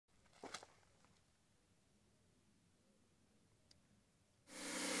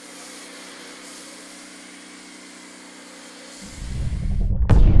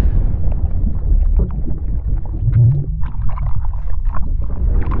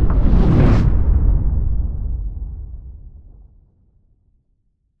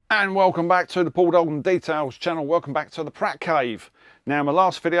And welcome back to the Paul Dolgan Details channel. Welcome back to the Pratt Cave. Now in my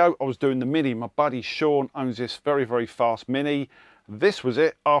last video I was doing the Mini. My buddy Sean owns this very fast Mini. This was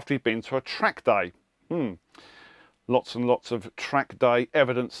it after he'd been to a track day. Lots and lots of track day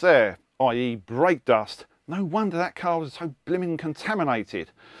evidence there, i.e. brake dust. No wonder that car was so blimmin'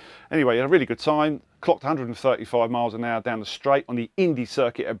 contaminated. Anyway, had a really good time. Clocked 135 miles an hour down the straight on the Indy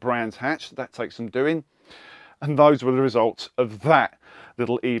circuit at Brands Hatch. That takes some doing. And those were the results of that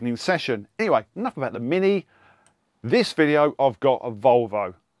little evening session. Anyway, enough about the Mini. This video I've got a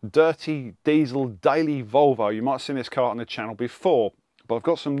Volvo. Dirty diesel daily Volvo. You might have seen this car on the channel before. But I've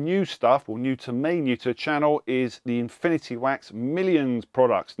got some new stuff, well, new to me, new to the channel, is the Infinity Wax Millions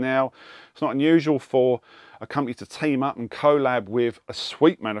products. Now, it's not unusual for a company to team up and collab with a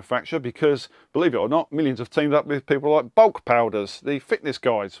sweet manufacturer because, believe it or not, Millions have teamed up with people like Bulk Powders, the fitness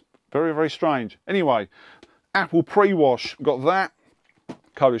guys. Very strange. Anyway, Apple Pre-Wash, got that.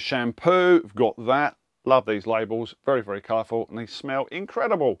 Coda Shampoo, got that. Love these labels, very colourful, and they smell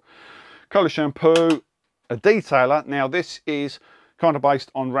incredible. Coda Shampoo, a detailer. Now, this is kind of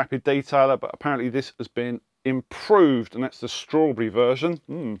based on Rapid Detailer, but apparently this has been improved, and that's the strawberry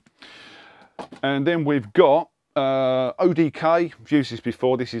version. And then we've got ODK. I've used this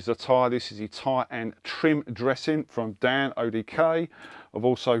before. This is the tyre. This is the tyre and trim dressing from Dan ODK. I've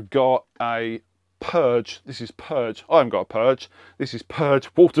also got a Purge. This is Purge. I haven't got a Purge. This is Purge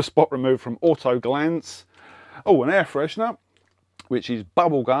water spot remover from AUTOGLANZ. Oh, an air freshener, which is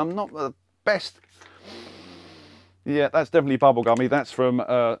bubblegum. Not the best. Yeah, that's definitely bubblegummy. That's from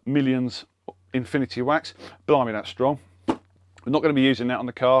Millions Infinity Wax. Blimey, that's strong. I'm not going to be using that on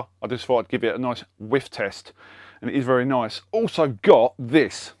the car. I just thought I'd give it a nice whiff test. And it is very nice. Also got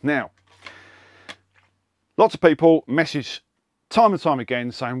this. Now, lots of people message time and time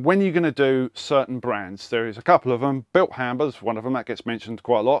again saying, when are you going to do certain brands? There is a couple of them. Built Hammers, one of them, that gets mentioned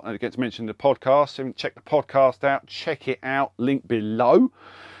quite a lot. And it gets mentioned in the podcast. So check the podcast out. Check it out. Link below.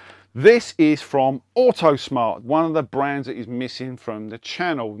 This is from AUTOSMART, one of the brands that is missing from the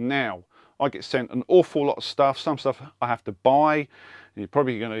channel. Now, I get sent an awful lot of stuff. Some stuff I have to buy. You're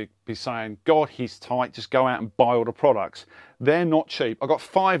probably going to be saying, God, he's tight. Just go out and buy all the products. They're not cheap. I got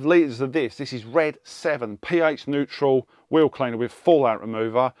 5 litres of this. This is Red 7, pH neutral wheel cleaner with fallout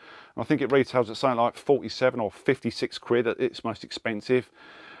remover. And I think it retails at something like 47 or 56 quid at its most expensive.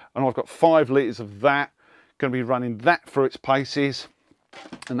 And I've got 5 litres of that. Going to be running that for its paces.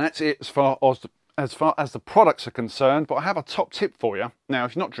 And that's it as far as the products are concerned. But I have a top tip for you. Now,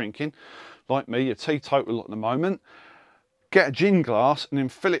 if you're not drinking, like me, you're teetotal at the moment, get a gin glass and then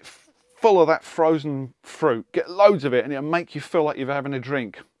fill it full of that frozen fruit. Get loads of it and it'll make you feel like you're having a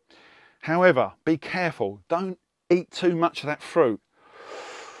drink. However, be careful. Don't eat too much of that fruit.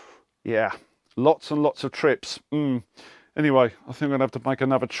 Yeah, lots and lots of trips. Anyway, I think I'm going to have to make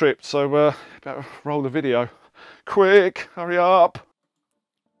another trip. So better roll the video. Quick, hurry up.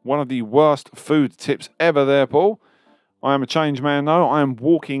 One of the worst food tips ever there, Paul. I am a change man though. I am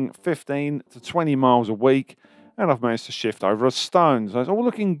walking 15 to 20 miles a week and I've managed to shift over a stone. So it's all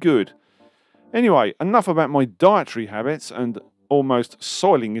looking good. Anyway, enough about my dietary habits and almost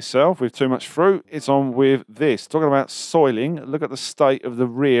soiling yourself with too much fruit. It's on with this. Talking about soiling, look at the state of the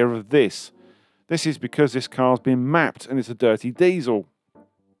rear of this. This is because this car's been mapped and it's a dirty diesel.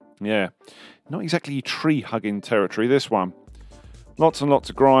 Yeah, not exactly tree-hugging territory, this one. Lots and lots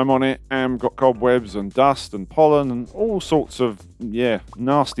of grime on it, and got cobwebs and dust and pollen and all sorts of, yeah,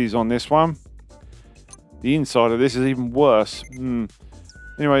 nasties on this one. The inside of this is even worse.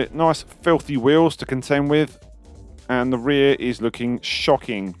 Anyway, nice filthy wheels to contend with, and the rear is looking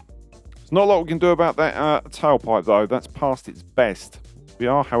shocking. There's not a lot we can do about that tailpipe though, that's past its best. We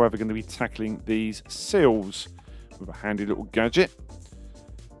are, however, going to be tackling these seals with a handy little gadget.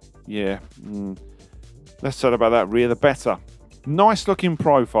 Yeah, less said about that rear, the better. Nice looking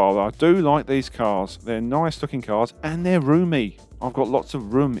profile. I do like these cars. They're nice looking cars and they're roomy. I've got lots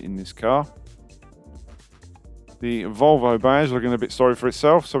of room in this car. The Volvo badge looking a bit sorry for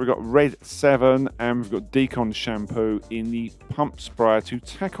itself. So we've got Red 7 and we've got Decon shampoo in the pump sprayer to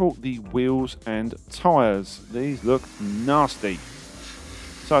tackle the wheels and tyres. These look nasty.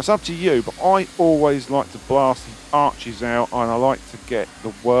 So it's up to you, but I always like to blast the arches out and I like to get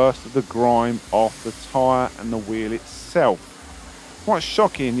the worst of the grime off the tyre and the wheel itself. Quite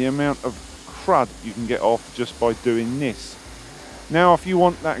shocking the amount of crud you can get off just by doing this. Now, if you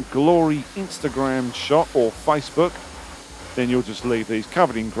want that glory Instagram shot or Facebook, then you'll just leave these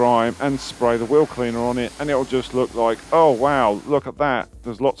covered in grime and spray the wheel cleaner on it and it'll just look like, oh wow, look at that.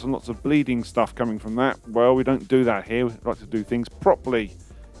 There's lots and lots of bleeding stuff coming from that. Well, we don't do that here. We like to do things properly.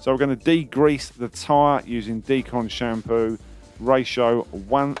 So we're going to degrease the tyre using Decon shampoo, ratio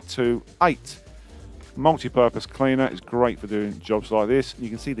 1:8. Multi-purpose cleaner is great for doing jobs like this. You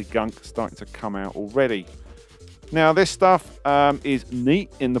can see the gunk starting to come out already. Now this stuff is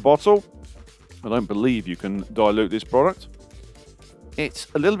neat in the bottle. I don't believe you can dilute this product. It's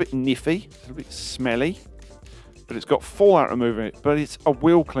a little bit niffy, a little bit smelly, but it's got fallout remover in it, but it's a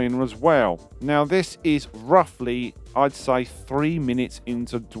wheel cleaner as well. Now this is roughly, I'd say, 3 minutes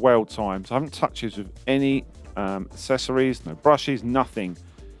into dwell time. So I haven't touched this with any accessories, no brushes, nothing.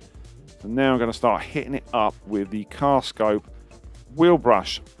 So now I'm going to start hitting it up with the CARSCOPE wheel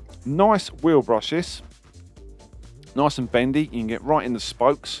brush. Nice wheel brush this. Nice and bendy, you can get right in the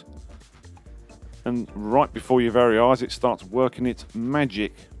spokes. And right before your very eyes, it starts working its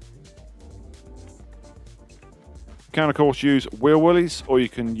magic. You can, of course, use wheel woolies, or you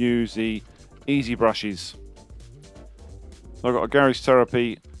can use the easy brushes. So I've got a Garage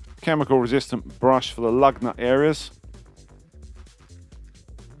Therapy chemical resistant brush for the lug nut areas.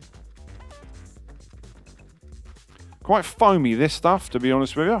 Quite foamy, this stuff, to be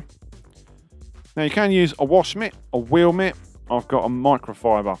honest with you. Now you can use a wash mitt, a wheel mitt. I've got a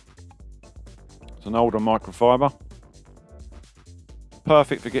microfiber. It's an older microfiber.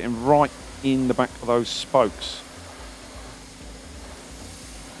 Perfect for getting right in the back of those spokes.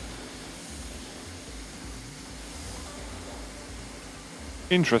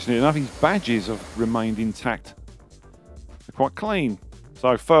 Interestingly enough, these badges have remained intact. They're quite clean.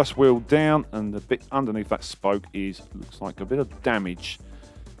 So first wheel down, and the bit underneath that spoke looks like a bit of damage.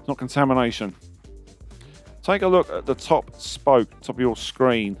 It's not contamination. Take a look at the top spoke, top of your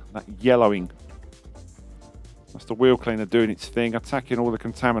screen, that yellowing. That's the wheel cleaner doing its thing, attacking all the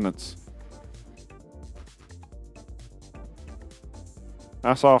contaminants.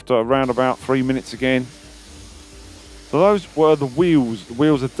 That's after around about 3 minutes again. So those were the wheels. The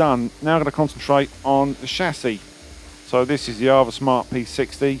wheels are done. Now I'm going to concentrate on the chassis. So this is the AUTOSMART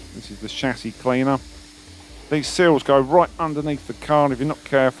P60. This is the chassis cleaner. These seals go right underneath the car, and if you're not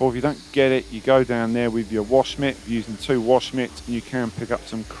careful, if you don't get it, you go down there with your wash mitt, using 2 wash mitts, and you can pick up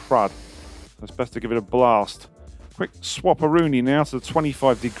some crud. So it's best to give it a blast. Quick swap-a-rooney now to the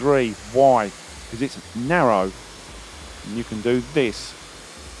 25 degree. Why? Because it's narrow. And you can do this.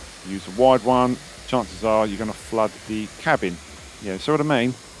 Use a wide one, chances are you're going to flood the cabin. Yeah, see what I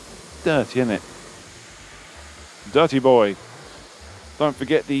mean? Dirty, isn't it? Dirty boy. Don't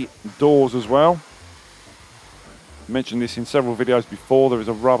forget the doors as well. I mentioned this in several videos before. There is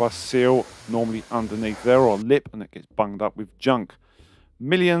a rubber seal normally underneath there, or a lip, and it gets bunged up with junk.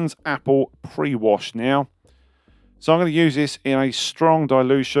 Millions Apple pre-wash now. So I'm going to use this in a strong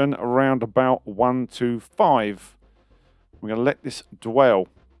dilution around about 1:5. We're going to let this dwell.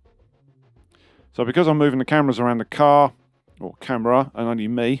 So because I'm moving the cameras around the car, or camera, and only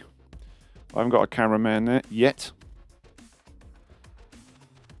me, I haven't got a cameraman there yet.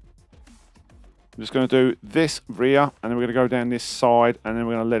 I'm just going to do this rear, and then we're going to go down this side, and then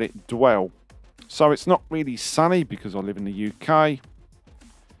we're going to let it dwell. So it's not really sunny because I live in the UK,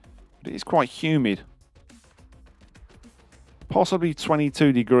 but it is quite humid. Possibly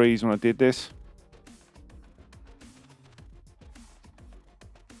 22 degrees when I did this.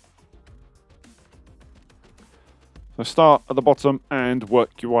 So start at the bottom and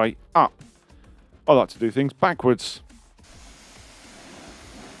work your way up. I like to do things backwards.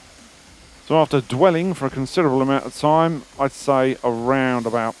 So after dwelling for a considerable amount of time, I'd say around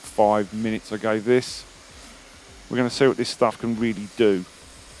about 5 minutes I gave this. We're going to see what this stuff can really do.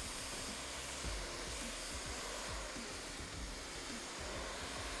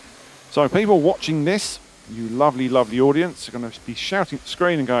 So people watching this, you lovely, lovely audience, are going to be shouting at the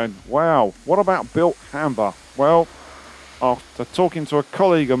screen and going, wow, what about built amber? Well, after talking to a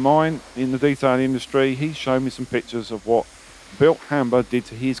colleague of mine in the detailing industry, he showed me some pictures of what built amber did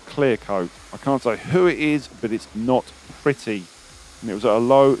to his clear coat. I can't say who it is, but it's not pretty. And it was at a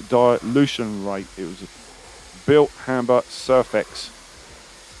low dilution rate. It was a built amber Surfex.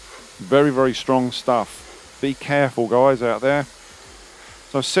 Very, very strong stuff. Be careful, guys, out there.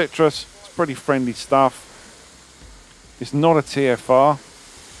 So citrus, it's pretty friendly stuff. It's not a TFR,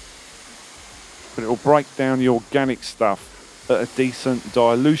 but it will break down the organic stuff at a decent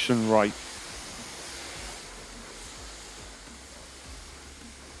dilution rate.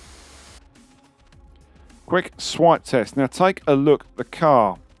 Quick swipe test. Now take a look at the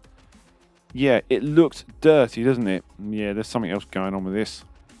car. Yeah, it looks dirty, doesn't it? Yeah, there's something else going on with this.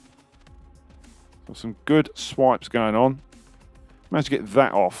 Got some good swipes going on. Managed to get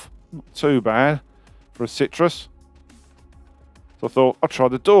that off. Not too bad for a citrus. So I thought I'll try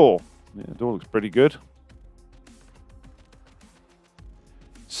the door. Yeah, the door looks pretty good.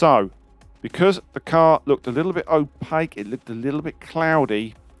 So Because the car looked a little bit opaque, it looked a little bit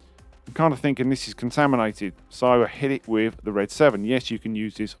cloudy, I'm kind of thinking this is contaminated. So I hit it with the Red 7. Yes, you can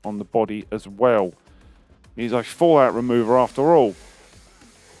use this on the body as well. It is a fallout remover after all.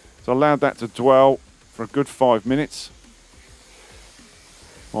 So I allowed that to dwell for a good 5 minutes.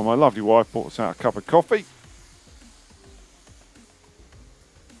 While my lovely wife brought us out a cup of coffee.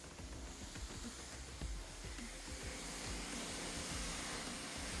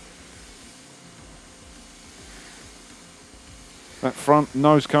 That front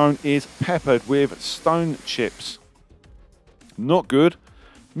nose cone is peppered with stone chips. Not good.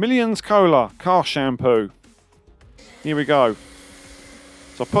 Millions Cola car shampoo. Here we go.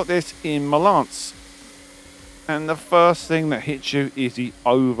 So I put this in my Lance. And the first thing that hits you is the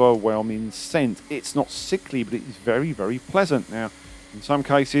overwhelming scent. It's not sickly, but it is very, very pleasant. Now, in some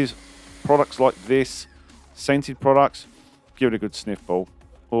cases, products like this, scented products, give it a good sniff ball.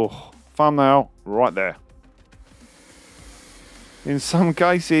 Oh, thumbnail right there. In some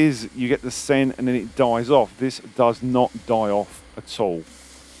cases, you get the scent and then it dies off. This does not die off at all.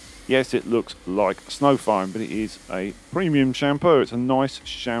 Yes, it looks like snow foam, but it is a premium shampoo. It's a nice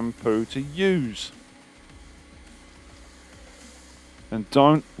shampoo to use. And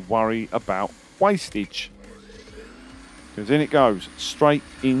don't worry about wastage, because in it goes, straight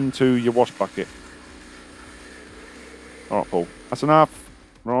into your wash bucket. All right, Paul, that's enough.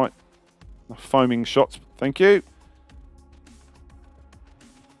 Right, foaming shots, thank you.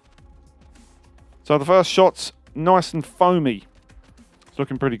 So the first shot's nice and foamy. It's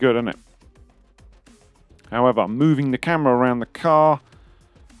looking pretty good, isn't it? However, moving the camera around the car,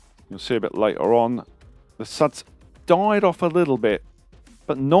 you'll see a bit later on, the suds died off a little bit,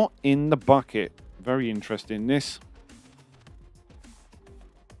 but not in the bucket. Very interesting, this.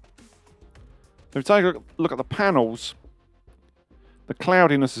 So if you take a look at the panels, the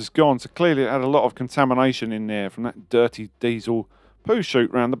cloudiness is gone, so clearly it had a lot of contamination in there from that dirty diesel poo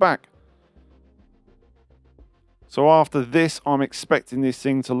chute around the back. So after this, I'm expecting this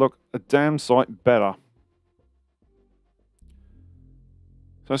thing to look a damn sight better.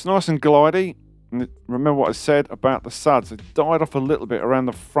 So it's nice and glidey. And remember what I said about the suds. It died off a little bit around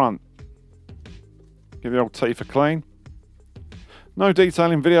the front. Give the old teeth a clean. No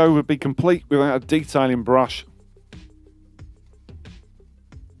detailing video would be complete without a detailing brush.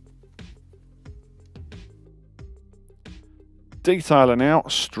 Detailer now,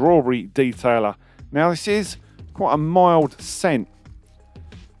 strawberry detailer. Now this is quite a mild scent,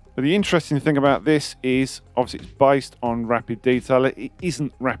 but the interesting thing about this is obviously it's based on rapid detailer. It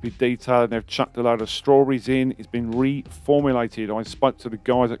isn't rapid detailer. They've chucked a load of strawberries in. It's been reformulated. I spoke to the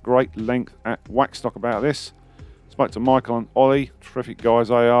guys at great length at Waxstock about this. Spoke to Michael and Ollie, terrific guys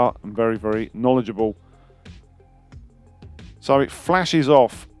they are, and very, very knowledgeable. So it flashes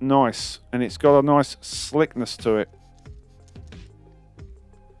off nice, and it's got a nice slickness to it.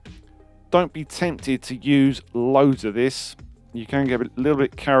 Don't be tempted to use loads of this. You can get a little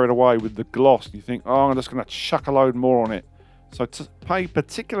bit carried away with the gloss. You think, oh, I'm just going to chuck a load more on it. So pay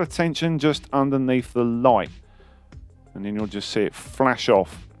particular attention just underneath the light, and then you'll just see it flash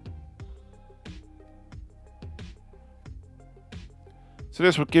off. So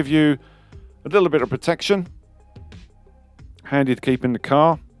this will give you a little bit of protection. Handy to keep in the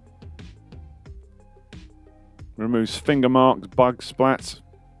car. Removes finger marks, bug splats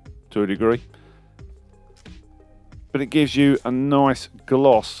to a degree. But it gives you a nice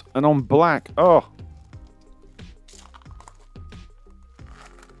gloss. And on black, oh.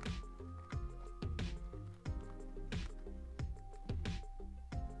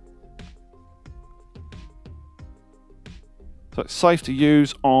 So it's safe to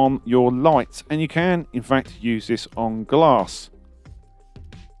use on your lights, and you can in fact use this on glass.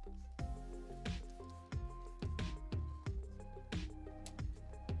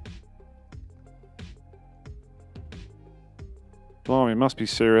 Blimey, must be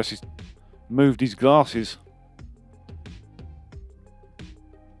serious. He's moved his glasses.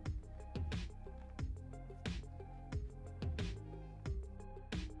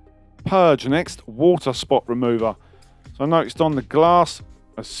 Purge next, water spot remover. So I noticed on the glass,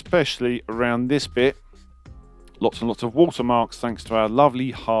 especially around this bit, lots and lots of watermarks thanks to our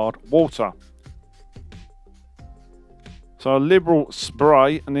lovely hard water. So a liberal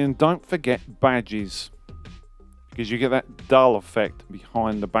spray, and then don't forget badges, because you get that dull effect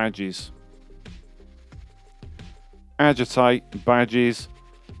behind the badges. Agitate badges,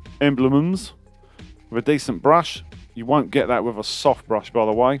 emblems with a decent brush. You won't get that with a soft brush, by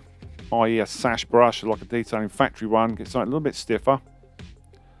the way, i.e. a sash brush like a detailing factory one. Gets something a little bit stiffer.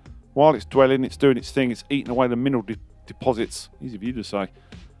 While it's dwelling, it's doing its thing, it's eating away the mineral deposits. Easy for you to say.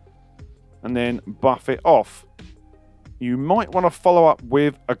 and then buff it off. You might want to follow up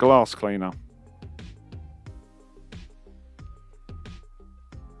with a glass cleaner.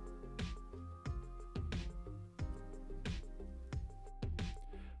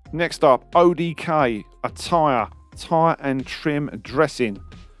 Next up, ODK, a tyre and trim dressing.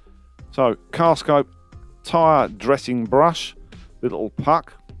 So CARSCOPE tyre dressing brush, little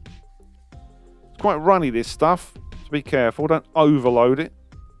puck. It's quite runny, this stuff, so be careful, don't overload it.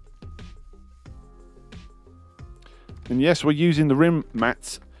 And yes, we're using the rim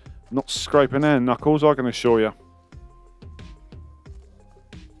mats, not scraping our knuckles, I can assure you.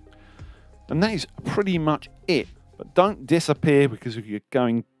 And that is pretty much it. But don't disappear, because we're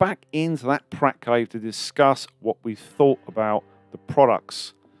going back into that Pratt cave to discuss what we thought about the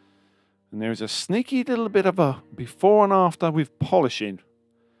products. And there is a sneaky little bit of a before and after with polishing.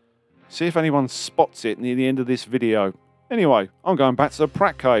 See if anyone spots it near the end of this video. Anyway, I'm going back to the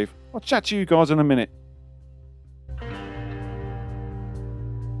Pratt cave. I'll chat to you guys in a minute.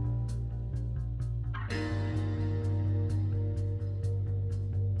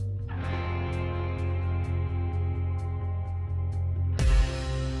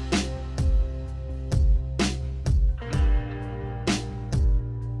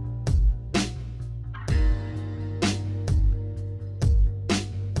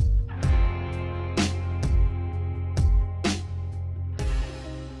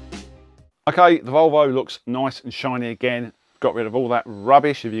 Okay, the Volvo looks nice and shiny again. Got rid of all that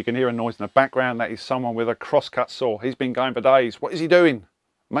rubbish. If you can hear a noise in the background, that is someone with a crosscut saw. He's been going for days. What is he doing?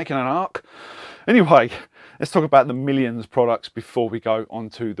 Making an arc? Anyway, let's talk about the Millions products before we go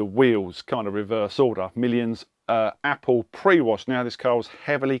onto the wheels, kind of reverse order. Millions Apple pre-wash. Now this car was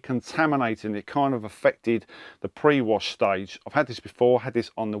heavily contaminated. It kind of affected the pre-wash stage. I've had this before, had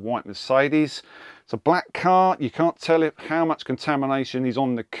this on the white Mercedes. It's a black car. You can't tell how much contamination is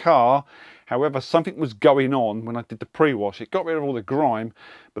on the car. However, something was going on when I did the pre-wash. It got rid of all the grime,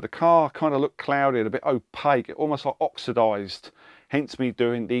 but the car kind of looked clouded, a bit opaque, almost like oxidized. Hence me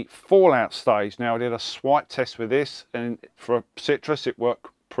doing the fallout stage. Now I did a swipe test with this, and for citrus it worked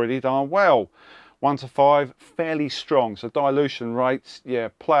pretty darn well. 1 to 5, fairly strong. So dilution rates, yeah,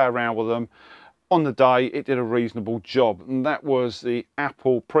 play around with them. On the day, it did a reasonable job, and that was the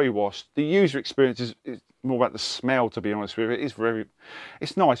Apple pre-wash. The user experience is more about the smell, to be honest with you.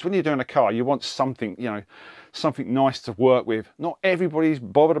 It's nice when you're doing a car. You want something, you know, something nice to work with. Not everybody's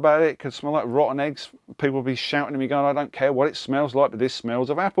bothered about it. It could smell like rotten eggs. People will be shouting at me, going, "I don't care what it smells like, but this smells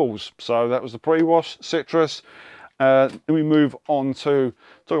of apples." So that was the pre-wash, citrus. Then we move on to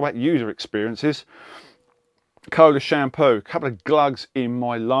talk about user experiences. Cola shampoo, a couple of glugs in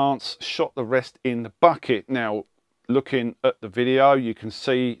my lance, shot the rest in the bucket. Now, looking at the video, you can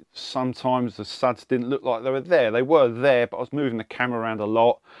see sometimes the suds didn't look like they were there. They were there, but I was moving the camera around a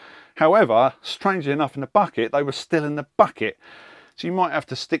lot. However, strangely enough, in the bucket, they were still in the bucket. So you might have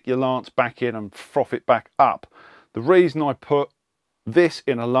to stick your lance back in and froth it back up. The reason I put this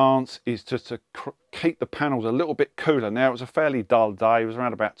in a lance is just to keep the panels a little bit cooler. Now, it was a fairly dull day. It was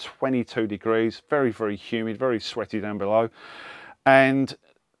around about 22 degrees, very, very humid, very sweaty down below. And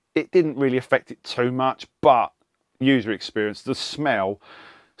it didn't really affect it too much, but user experience, the smell,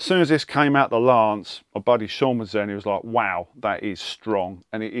 as soon as this came out the lance, my buddy Sean was there and he was like, wow, that is strong.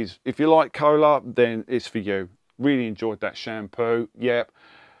 And it is, if you like cola, then it's for you. Really enjoyed that shampoo. Yep.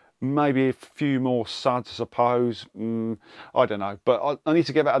 Maybe a few more suds, I suppose. I don't know, but I need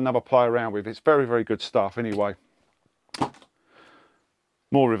to give that another play around with. It's very, very good stuff. Anyway,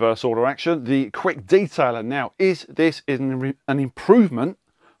 more reverse order action. The quick detailer. Now, is this an improvement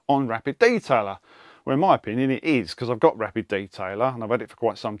on rapid detailer? Well, in my opinion, it is, because I've got rapid detailer and I've had it for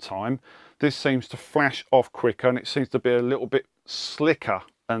quite some time. This seems to flash off quicker and it seems to be a little bit slicker,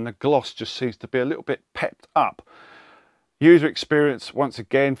 and the gloss just seems to be a little bit pepped up. User experience, once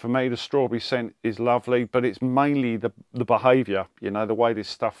again, for me, the strawberry scent is lovely, but it's mainly the behaviour, you know, the way this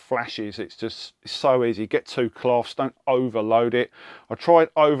stuff flashes. It's just so easy. Get two cloths, don't overload it. I tried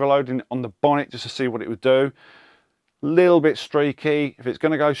overloading it on the bonnet just to see what it would do. Little bit streaky. If it's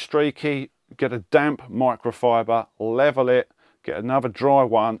going to go streaky, get a damp microfiber, level it, get another dry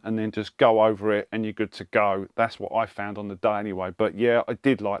one, and then just go over it and you're good to go. That's what I found on the day anyway. But yeah, I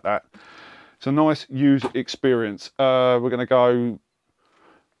did like that. It's a nice user experience. We're going to go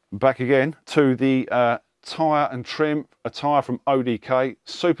back again to the tyre and trim, a tyre from ODK.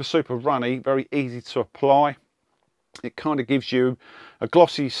 Super, super runny, very easy to apply. It kind of gives you a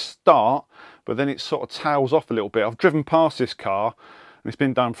glossy start, but then it sort of tails off a little bit. I've driven past this car, and it's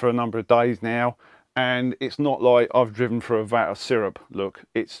been done for a number of days now, and it's not like I've driven through a vat of syrup. Look,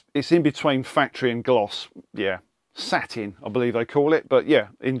 it's in between factory and gloss. Yeah, satin, I believe they call it. But yeah,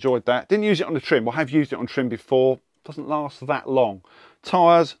 enjoyed that. Didn't use it on the trim. I have used it on trim before. Doesn't last that long.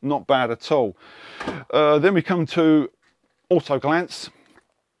 Tyres, not bad at all. Then we come to AUTOGLANZ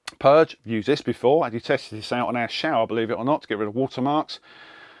purge. Used this before. I had tested this out on our shower, believe it or not, to get rid of watermarks.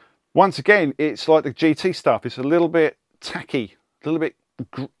 Once again, it's like the GT stuff. It's a little bit tacky, a little bit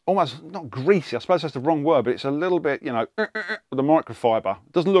almost not greasy. I suppose that's the wrong word, but it's a little bit, you know, with the microfiber.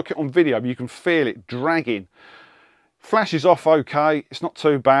 It doesn't look it on video, but you can feel it dragging. Flashes off okay. It's not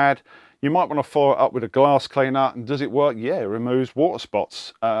too bad. You might want to follow it up with a glass cleaner. And does it work? Yeah, it removes water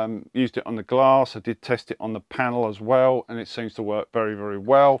spots. Used it on the glass. I did test it on the panel as well, and it seems to work very, very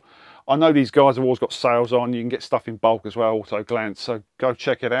well. I know these guys have always got sales on. You can get stuff in bulk as well, AUTOGLANZ, so go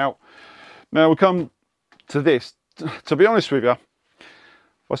check it out. Now we come to this. To be honest with you,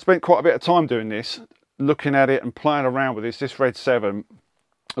 I spent quite a bit of time doing this, looking at it and playing around with this Red 7.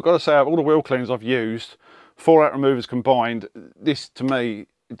 I've got to say, of all the wheel cleaners I've used, 4 out removers combined, this to me,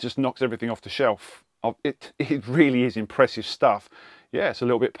 it just knocks everything off the shelf. It really is impressive stuff. Yeah, it's a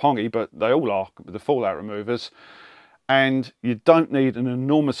little bit pongy, but they all are with the fallout removers. And you don't need an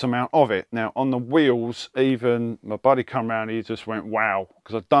enormous amount of it. Now on the wheels, even my buddy come around, he just went wow,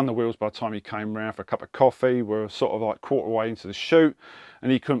 because I'd done the wheels by the time he came around for a cup of coffee. We're sort of like quarter way into the shoot,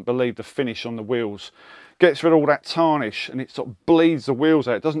 and he couldn't believe the finish on the wheels. Gets rid of all that tarnish, and it sort of bleeds the wheels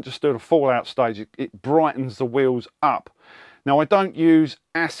out. It doesn't just do the fallout stage, it brightens the wheels up. Now I don't use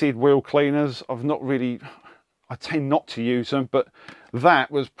acid wheel cleaners. I tend not to use them, but that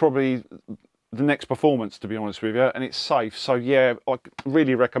was probably the next performance, to be honest with you, and it's safe. So yeah, I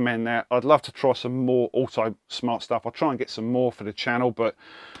really recommend that. I'd love to try some more AUTOSMART stuff. I'll try and get some more for the channel, but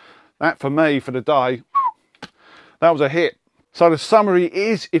that for me, for the day, that was a hit. So the summary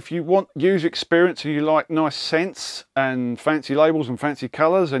is, if you want user experience and you like nice scents and fancy labels and fancy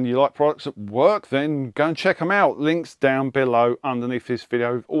colours and you like products that work, then go and check them out. Links down below underneath this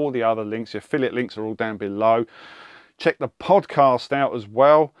video. All the other links, the affiliate links are all down below. Check the podcast out as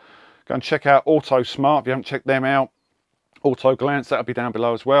well. Go and check out AUTOSMART if you haven't checked them out. AUTOGLANZ, that'll be down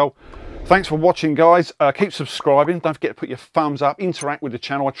below as well. Thanks for watching, guys. Keep subscribing. Don't forget to put your thumbs up. Interact with the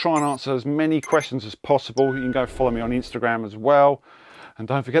channel. I try and answer as many questions as possible. You can go follow me on Instagram as well. And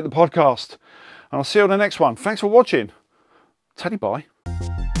don't forget the podcast. And I'll see you on the next one. Thanks for watching. Teddy, bye.